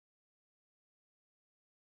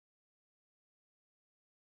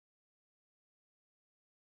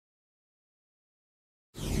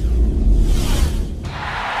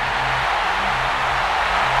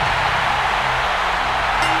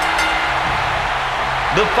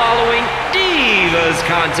The following Divas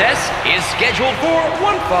contest is scheduled for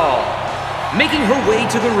one fall. Making her way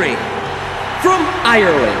to the ring, from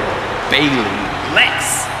Ireland, Bailey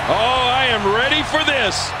Letts. Oh, I am ready for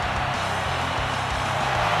this.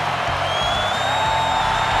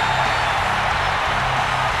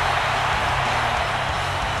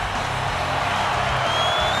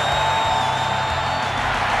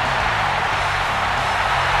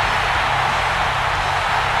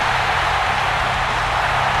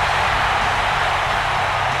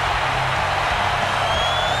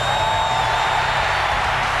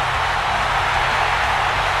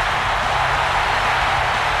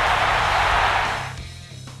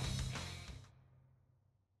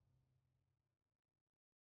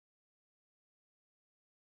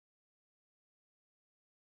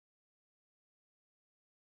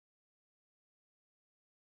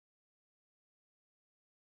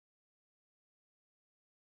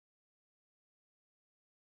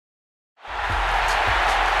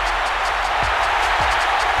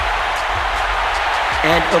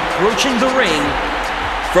 And approaching the ring,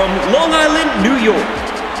 from Long Island, New York,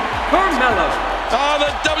 Carmella. Oh, the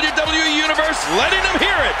WWE Universe letting them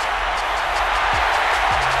hear it.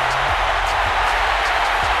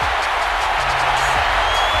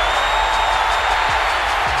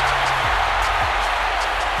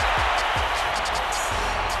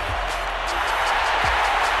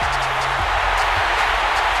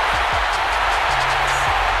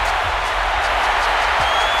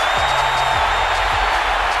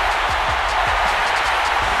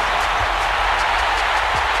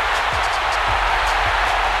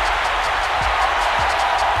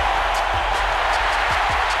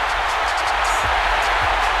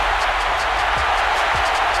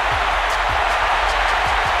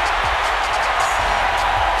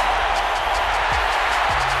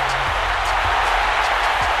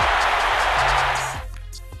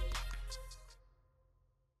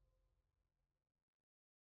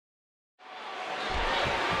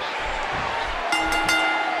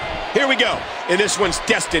 Here we go, and this one's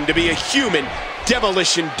destined to be a human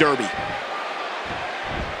demolition derby.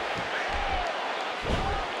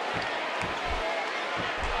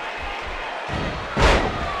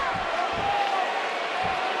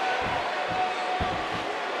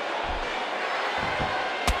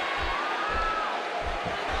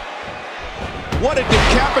 What a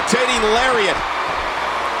decapitating lariat.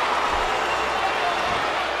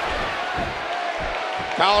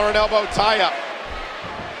 Collar and elbow tie-up.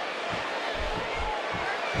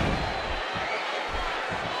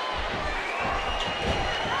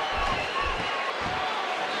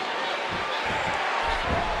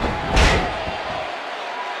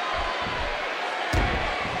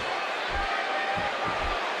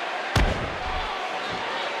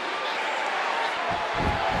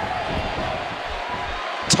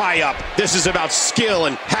 Tie-up. This is about skill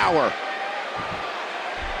and power.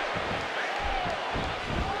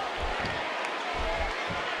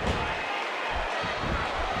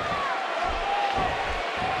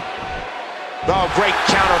 Oh, great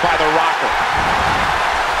counter by the Rocker.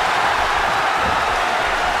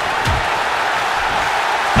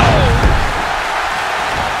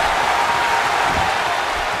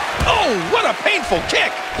 Oh, what a painful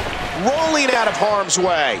kick. Rolling out of harm's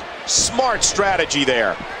way. Smart strategy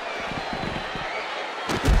there.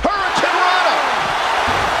 Hurricane Rana.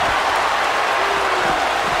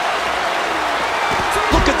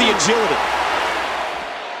 Look at the agility.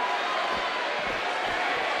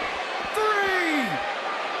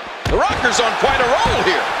 3. The Rocker's on quite a roll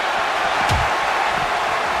here.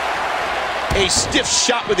 A stiff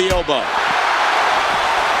shot with the elbow.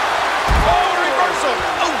 Oh, reversal.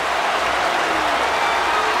 Oh.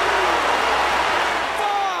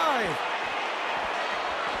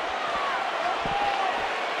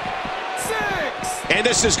 5. And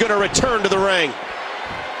this is going to return to the ring.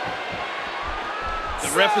 The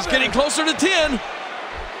ref is getting closer to 10.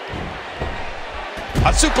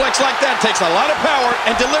 A suplex like that takes a lot of power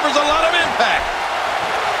and delivers a lot of impact.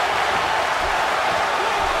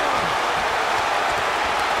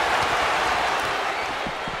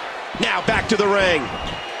 Now back to the ring.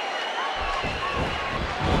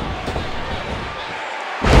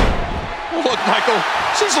 Look, Michael,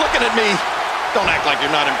 she's looking at me. Don't act like you're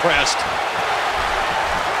not impressed.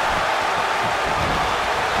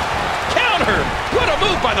 Counter! What a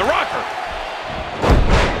move by the Rocker.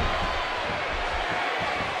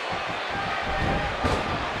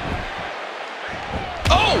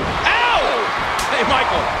 Oh! Ow! Hey,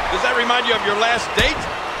 Michael, does that remind you of your last date?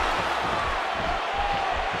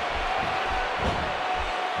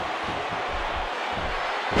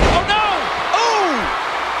 Oh, no! Oh!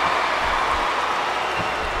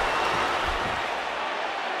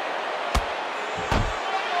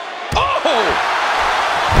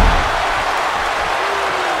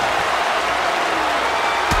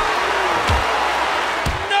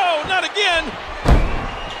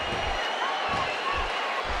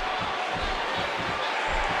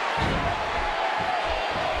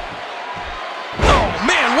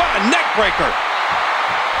 backbreaker.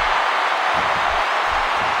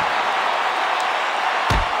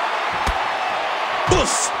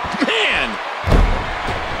 Oof, man.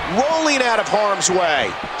 Rolling out of harm's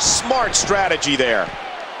way. Smart strategy there.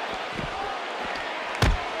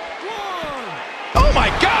 Oh my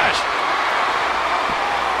gosh!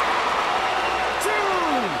 2.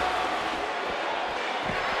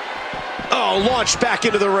 Oh, launched back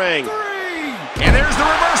into the ring. 3. And there's the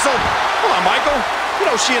reversal. Come on, Michael. You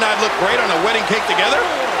know she and I'd look great on a wedding cake together.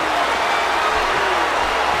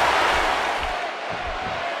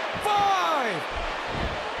 5.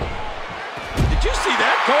 Did you see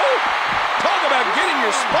that, Cole? Talk about getting your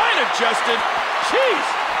spine adjusted. Jeez.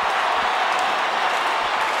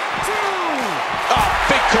 2. Oh,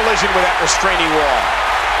 big collision with that restraining wall.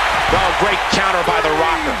 Oh, great counter by the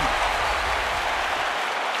Rocker.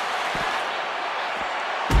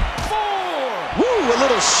 4. Woo, a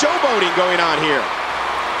little showboating going on here.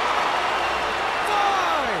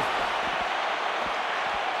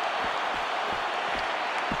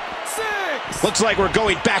 5. 6. Looks like we're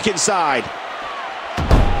going back inside.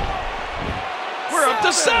 We're up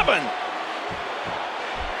to 7.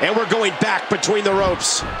 And we're going back between the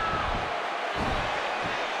ropes.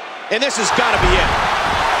 And this has got to be it.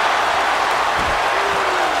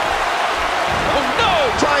 Oh, no!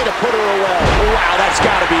 Trying to put her away. Wow, that's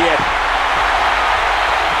got to be it.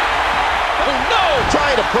 Oh, no!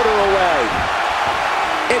 Trying to put her away.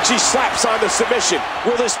 And she slaps on the submission.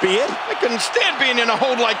 Will this be it? I couldn't stand being in a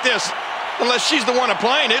hold like this, unless she's the one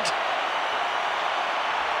applying it.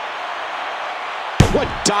 What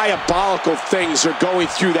diabolical things are going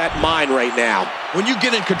through that mind right now? When you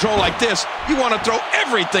get in control like this, you want to throw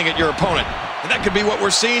everything at your opponent. And that could be what we're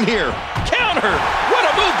seeing here. Counter! What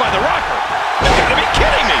a move by the Rocker! You gotta be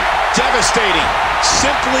kidding me! Devastating.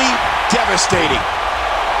 Simply devastating.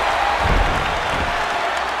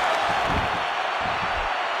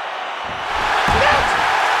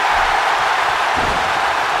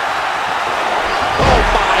 Oh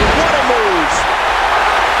my, what a move!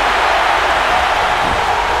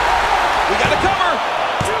 We got a cover!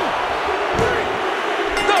 2,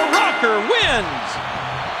 3. The Rocker wins!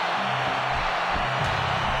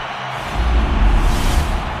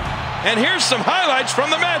 And here's some highlights from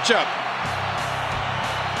the matchup.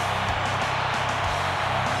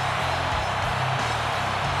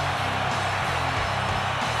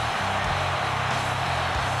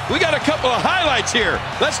 We got a couple of highlights here.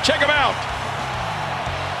 Let's check them out.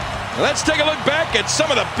 Let's take a look back at some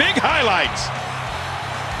of the big highlights.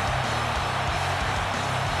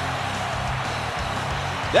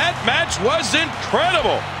 That match was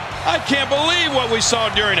incredible. I can't believe what we saw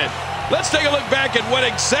during it. Let's take a look back at what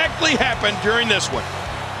exactly happened during this one.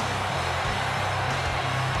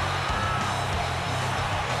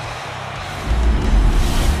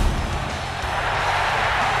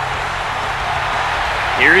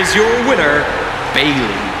 Here is your winner,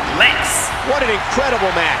 Bayley Lex. What an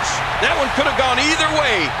incredible match. That one could have gone either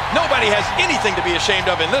way. Nobody has anything to be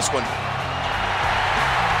ashamed of in this one.